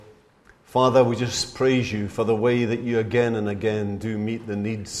Father, we just praise you for the way that you again and again do meet the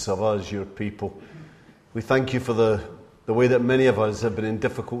needs of us, your people. We thank you for the way that many of us have been in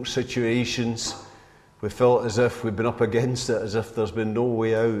difficult situations. We felt as if we've been up against it, as if there's been no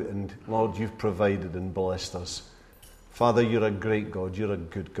way out, and Lord, you've provided and blessed us. Father, you're a great God, you're a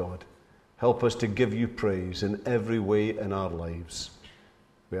good God. Help us to give you praise in every way in our lives.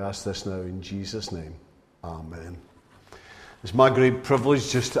 We ask this now in Jesus' name. Amen. It's my great privilege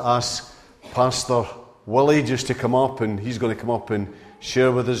just to ask Pastor Willie just to come up, and he's going to come up and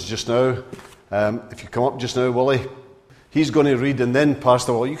share with us just now. If you come up just now, Willie, he's going to read, and then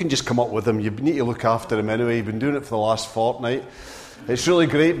Pastor Willie, you can just come up with him. You need to look after him anyway. You've been doing it for the last fortnight. It's really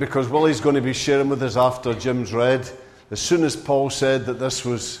great because Willie's going to be sharing with us after Jim's read. As soon as Paul said that this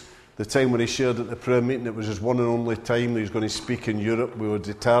was the time when he shared at the prayer meeting, it was his one and only time that he was going to speak in Europe, we were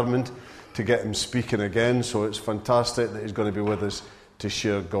determined to get him speaking again. So it's fantastic that he's going to be with us to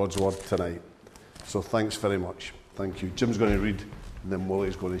share God's word tonight. So thanks very much. Thank you. Jim's going to read, and then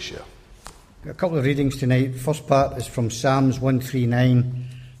Willie's going to share. A couple of readings tonight. First part is from Psalms 139,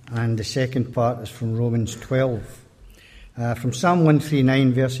 and the second part is from Romans 12. From Psalm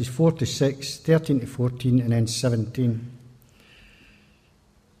 139, verses 4 to 6, 13 to 14, and then 17.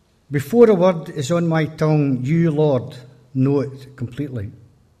 Before a word is on my tongue, you, Lord, know it completely.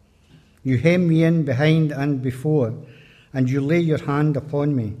 You hem me in behind and before, and you lay your hand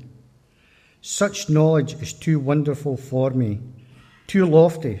upon me. Such knowledge is too wonderful for me, too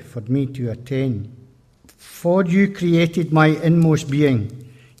lofty for me to attain. For you created my inmost being.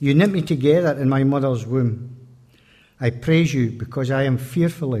 You knit me together in my mother's womb. I praise you because I am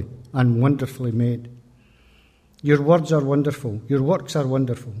fearfully and wonderfully made. Your words are wonderful. Your works are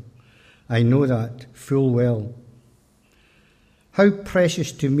wonderful. I know that full well. How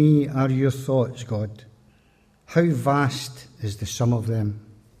precious to me are your thoughts, God. How vast is the sum of them.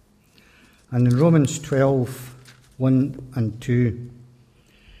 And in Romans 12, 1 and 2.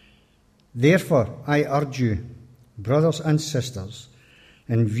 Therefore, I urge you, brothers and sisters,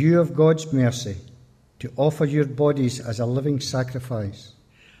 in view of God's mercy, to offer your bodies as a living sacrifice,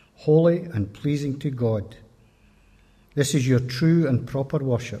 holy and pleasing to God. This is your true and proper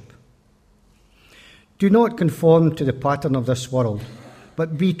worship. Do not conform to the pattern of this world,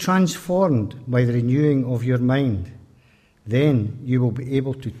 but be transformed by the renewing of your mind. Then you will be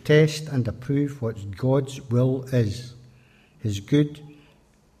able to test and approve what God's will is, his good,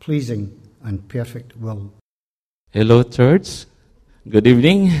 pleasing, and perfect will. Hello, church. Good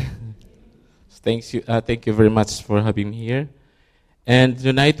evening. Thank you very much for having me here. And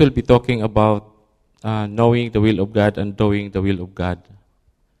tonight we'll be talking about knowing the will of God and doing the will of God.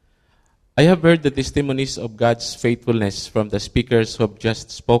 I have heard the testimonies of God's faithfulness from the speakers who have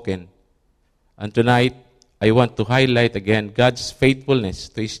just spoken. And tonight, I want to highlight again God's faithfulness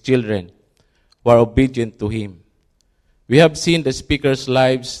to His children who are obedient to Him. We have seen the speakers'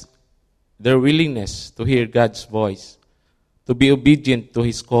 lives, their willingness to hear God's voice, to be obedient to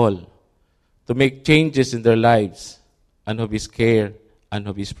His call, to make changes in their lives, and of His care and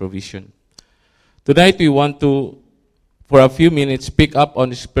of His provision. Tonight, we want to, for a few minutes, pick up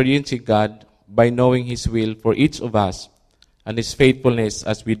on experiencing God by knowing His will for each of us and His faithfulness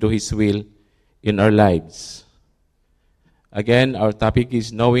as we do His will in our lives. Again, our topic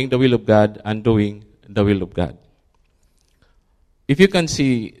is knowing the will of God and doing the will of God. If you can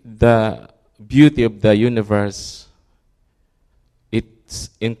see the beauty of the universe,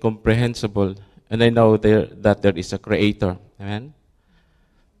 it's incomprehensible. And I know that there is a creator. Amen?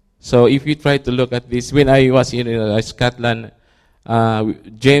 So if you try to look at this, when I was in Scotland,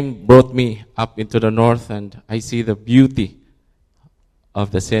 James brought me up into the north, and I see the beauty of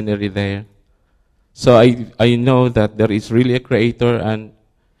the scenery there. So I know that there is really a creator, and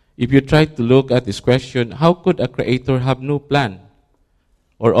if you try to look at this question, how could a creator have no plan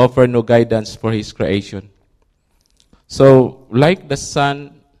or offer no guidance for his creation? So like the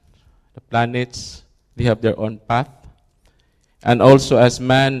sun, the planets, they have their own path. And also as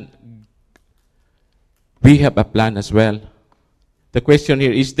man, we have a plan as well. The question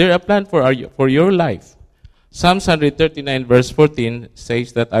here, is there a plan for your life? Psalms 139 verse 14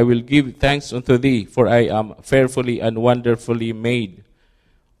 says that I will give thanks unto thee, for I am fearfully and wonderfully made.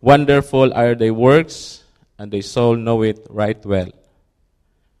 Wonderful are thy works, and thy soul know it right well.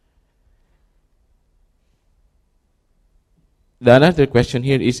 The another question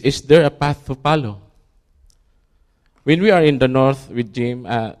here is there a path to follow? When we are in the north with Jim,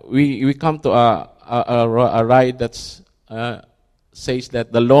 we come to a ride that says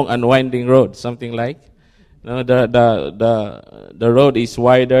that the long and winding road, something like. The road is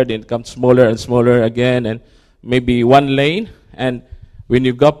wider, then it becomes smaller and smaller again, and maybe one lane. And When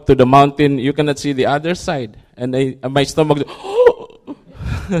you go up to the mountain, you cannot see the other side. And my stomach,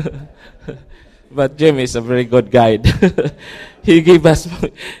 but Jim is a very good guide. He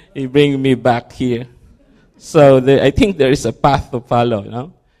bring me back here. So I think there is a path to follow,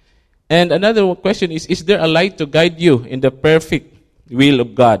 no? And another question is there a light to guide you in the perfect will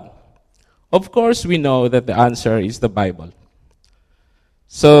of God? Of course, we know that the answer is the Bible.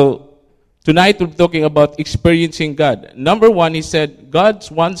 So, tonight we're talking about experiencing God. Number one, he said, God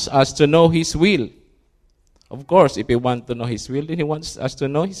wants us to know His will. Of course, if we want to know His will, then He wants us to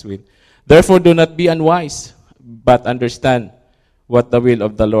know His will. Therefore, do not be unwise, but understand what the will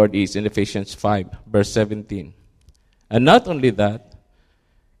of the Lord is in Ephesians 5, verse 17. And not only that,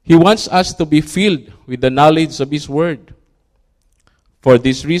 He wants us to be filled with the knowledge of His Word. For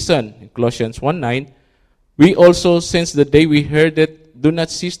this reason, in Colossians 1:9, we also, since the day we heard it, do not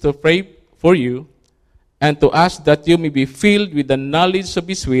cease to pray for you, and to ask that you may be filled with the knowledge of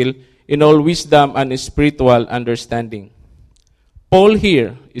His will in all wisdom and spiritual understanding. Paul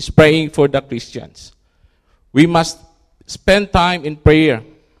here is praying for the Christians. We must spend time in prayer,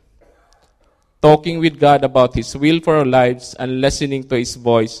 talking with God about His will for our lives and listening to His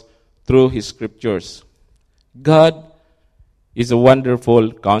voice through His scriptures. God is a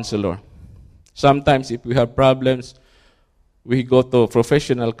wonderful counselor. Sometimes if we have problems, we go to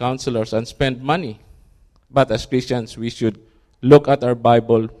professional counselors and spend money. But as Christians, we should look at our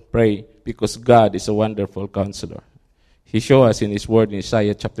Bible, pray, because God is a wonderful counselor. He shows us in His word in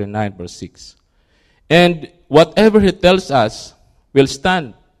Isaiah chapter 9, verse 6. And whatever He tells us will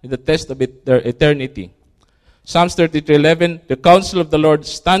stand in the test of eternity. Psalms 33:11, the counsel of the Lord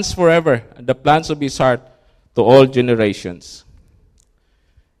stands forever, and the plans of His heart to all generations.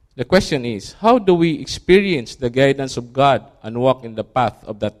 The question is, how do we experience the guidance of God and walk in the path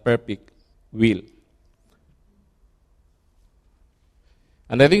of that perfect will?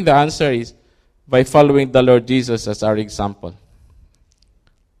 And I think the answer is by following the Lord Jesus as our example.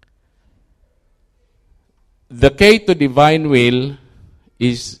 The key to divine will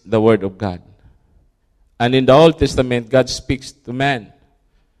is the Word of God. And in the Old Testament, God speaks to man.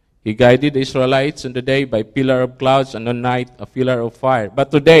 He guided the Israelites on the day by pillar of clouds and on night a pillar of fire. But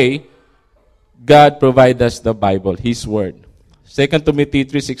today, God provides us the Bible, His Word. 2 Timothy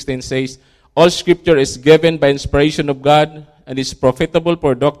 3:16 says, all Scripture is given by inspiration of God and is profitable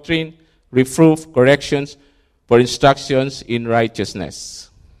for doctrine, reproof, corrections, for instructions in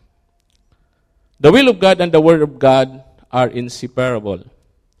righteousness. The will of God and the Word of God are inseparable.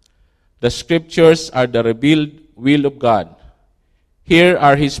 The Scriptures are the revealed will of God. Here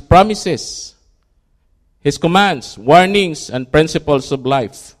are His promises, His commands, warnings, and principles of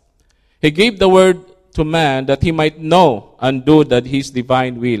life. He gave the Word to man that he might know and do that His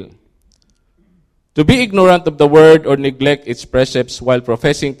divine will. To be ignorant of the Word or neglect its precepts while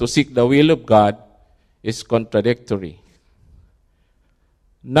professing to seek the will of God is contradictory.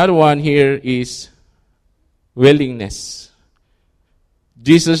 Another one here is willingness.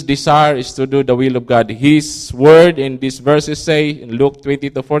 Jesus' desire is to do the will of God. His word in these verses say, in Luke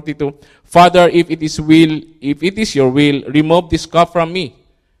 20-42, Father, if it is your will, remove this cup from me.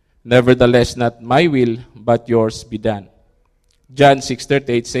 Nevertheless, not my will, but yours be done. John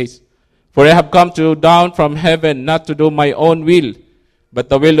 6:38 says, for I have come down from heaven not to do my own will, but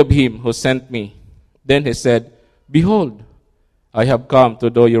the will of Him who sent me. Then He said, behold, I have come to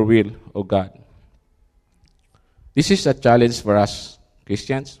do your will, O God. This is a challenge for us,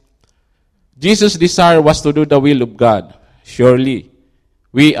 Christians. Jesus' desire was to do the will of God. Surely,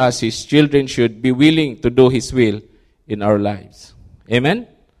 we as His children should be willing to do His will in our lives. Amen?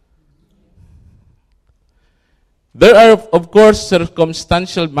 There are, of course,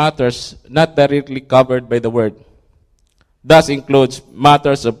 circumstantial matters not directly covered by the Word. Thus includes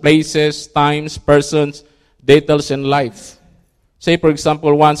matters of places, times, persons, details in life. Say, for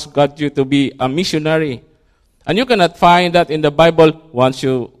example, once God you to be a missionary, and you cannot find that in the Bible,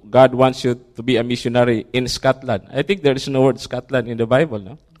 God wants you to be a missionary in Scotland. I think there is no word Scotland in the Bible,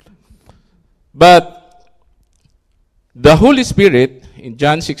 no? But the Holy Spirit, in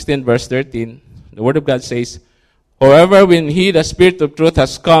John 16, verse 13, the Word of God says, however, when He, the Spirit of truth,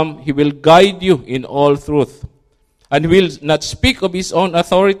 has come, He will guide you in all truth. And He will not speak of His own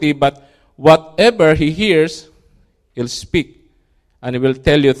authority, but whatever He hears, He'll speak. And He will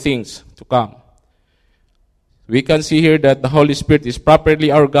tell you things to come. We can see here that the Holy Spirit is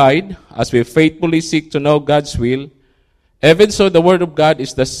properly our guide as we faithfully seek to know God's will. Even so, the Word of God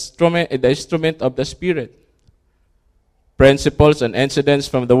is the instrument of the Spirit. Principles and incidents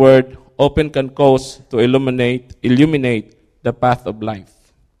from the Word often can cause to illuminate the path of life.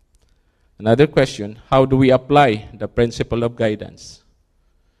 Another question, how do we apply the principle of guidance?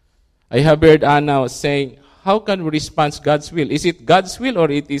 I have heard Anna saying, how can we respond to God's will? Is it God's will or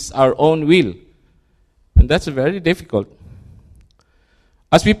it is our own will? And that's very difficult.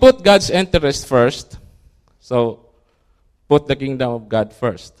 As we put God's interest first, so put the kingdom of God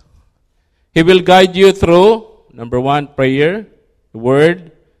first. He will guide you through, number one, prayer,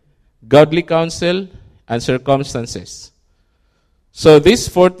 word, godly counsel, and circumstances. So these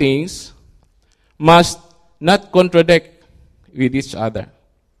four things must not contradict with each other.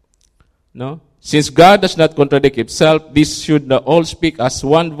 No? Since God does not contradict himself, this should all speak as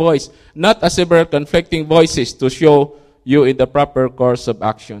one voice, not as several conflicting voices to show you in the proper course of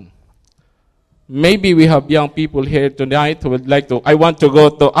action. Maybe we have young people here tonight who would like to, I want to go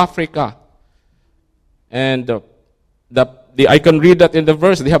to Africa. And I can read that in the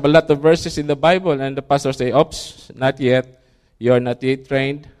verse. They have a lot of verses in the Bible, and the pastor say, oops, not yet. You are not yet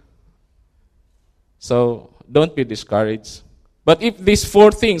trained. So don't be discouraged. But if these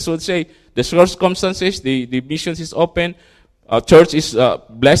four things would say, the circumstances, the missions is open, church is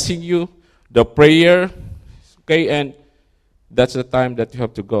blessing you, the prayer, okay, and that's the time that you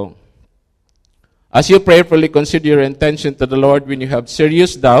have to go. As you prayerfully consider your intention to the Lord when you have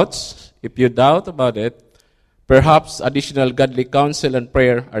serious doubts, if you doubt about it, perhaps additional godly counsel and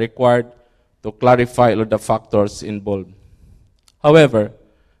prayer are required to clarify all the factors involved. However,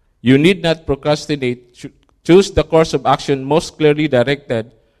 you need not procrastinate. Choose the course of action most clearly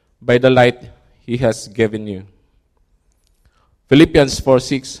directed by the light He has given you. Philippians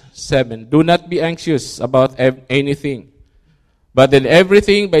 4:6-7. Do not be anxious about anything, but in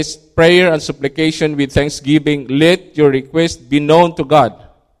everything by prayer and supplication with thanksgiving, let your request be known to God.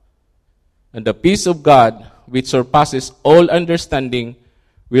 And the peace of God, which surpasses all understanding,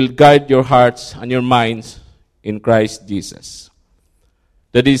 will guide your hearts and your minds in Christ Jesus.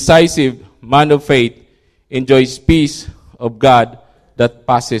 The decisive man of faith enjoys peace of God that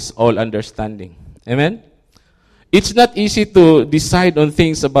passes all understanding. Amen? It's not easy to decide on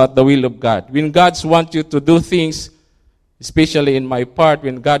things about the will of God. When God wants you to do things, especially in my part,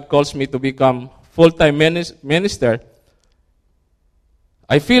 when God calls me to become full-time minister,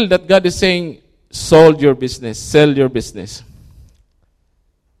 I feel that God is saying, sold your business, sell your business.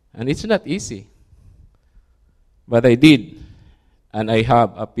 And it's not easy. But I did, and I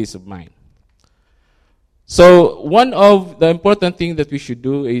have a peace of mind. So one of the important things that we should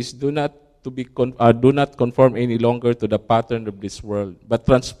do is do not conform any longer to the pattern of this world, but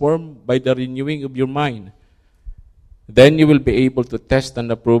transform by the renewing of your mind. Then you will be able to test and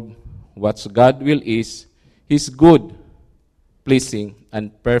approve what God's will is, His good, pleasing,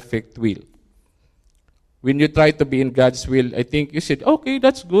 and perfect will. When you try to be in God's will, I think you said, okay,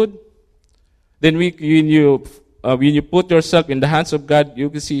 that's good. Then when you put yourself in the hands of God, you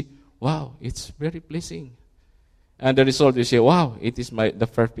can see, wow, it's very pleasing. And the result is say, wow, it is the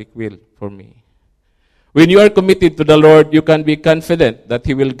perfect will for me. When you are committed to the Lord, you can be confident that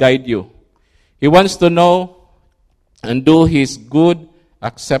He will guide you. He wants to know and do His good,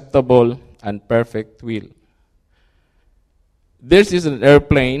 acceptable, and perfect will. This is an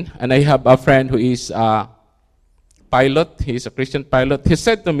airplane, and I have a friend who is a pilot. He's a Christian pilot. He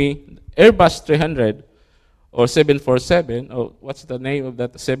said to me, Airbus 300 or 747, or what's the name of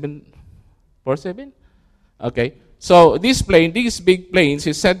that, 747? Okay. So these big planes,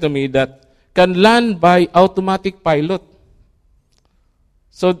 he said to me that can land by automatic pilot.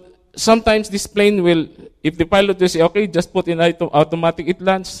 So sometimes this plane will, if the pilot will say, okay, just put in automatic, it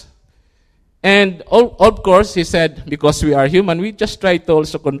lands. And of course, he said, because we are human, we just try to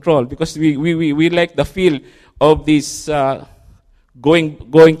also control, because we like the feel of this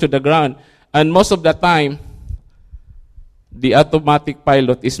going to the ground. And most of the time, the automatic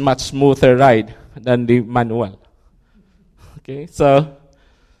pilot is much smoother ride than the manual. Okay, so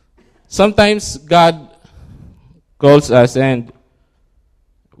sometimes God calls us and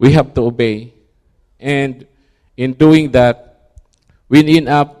we have to obey. And in doing that, we end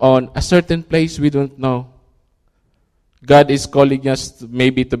up on a certain place we don't know. God is calling us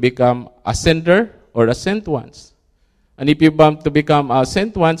maybe to become a sender or a sent ones. And if you want to become a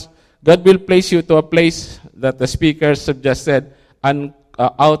sent ones, God will place you to a place that the speakers have just said,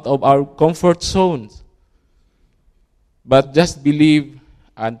 out of our comfort zones. But just believe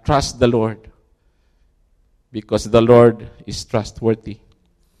and trust the Lord, because the Lord is trustworthy.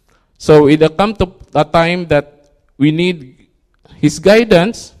 So it will come to a time that we need His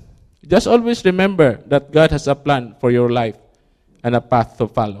guidance. Just always remember that God has a plan for your life and a path to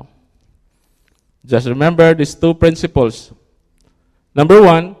follow. Just remember these two principles. Number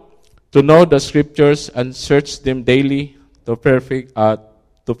one, to know the scriptures and search them daily to perfect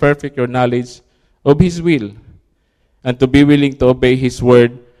your knowledge of His will, and to be willing to obey His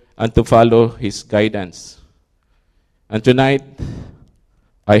word and to follow His guidance. And tonight,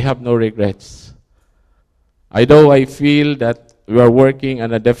 I have no regrets. I know I feel that we are working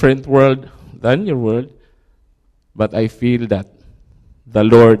in a different world than your world, but I feel that the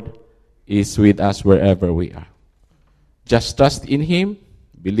Lord is with us wherever we are. Just trust in Him,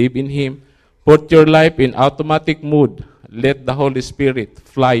 believe in Him, put your life in automatic mode, let the Holy Spirit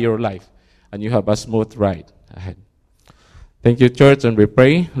fly your life, and you have a smooth ride ahead. Thank you, church, and we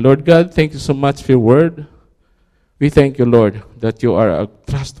pray. Lord God, thank you so much for your word. We thank you, Lord, that you are a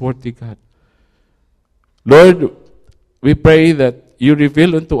trustworthy God. Lord, we pray that you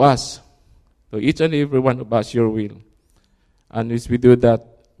reveal unto us, to each and every one of us, your will. And as we do that,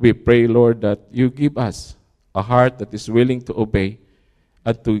 we pray, Lord, that you give us a heart that is willing to obey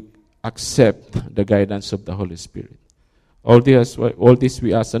and to accept the guidance of the Holy Spirit. All this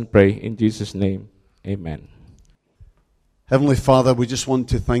we ask and pray in Jesus' name. Amen. Heavenly Father, we just want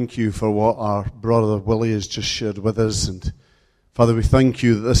to thank you for what our brother Willie has just shared with us. And Father, we thank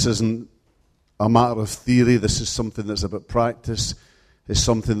you that this isn't a matter of theory. This is something that's about practice. It's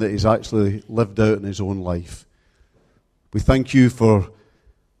something that he's actually lived out in his own life. We thank you for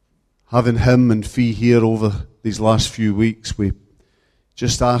having him and Fee here over these last few weeks. We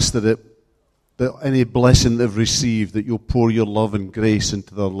just ask that any blessing they've received, that you'll pour your love and grace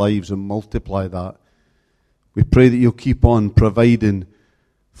into their lives and multiply that. We pray that you'll keep on providing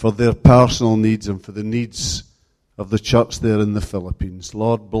for their personal needs and for the needs of the church there in the Philippines.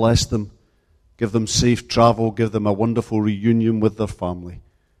 Lord, bless them. Give them safe travel. Give them a wonderful reunion with their family.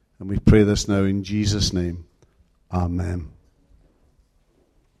 And we pray this now in Jesus' name. Amen.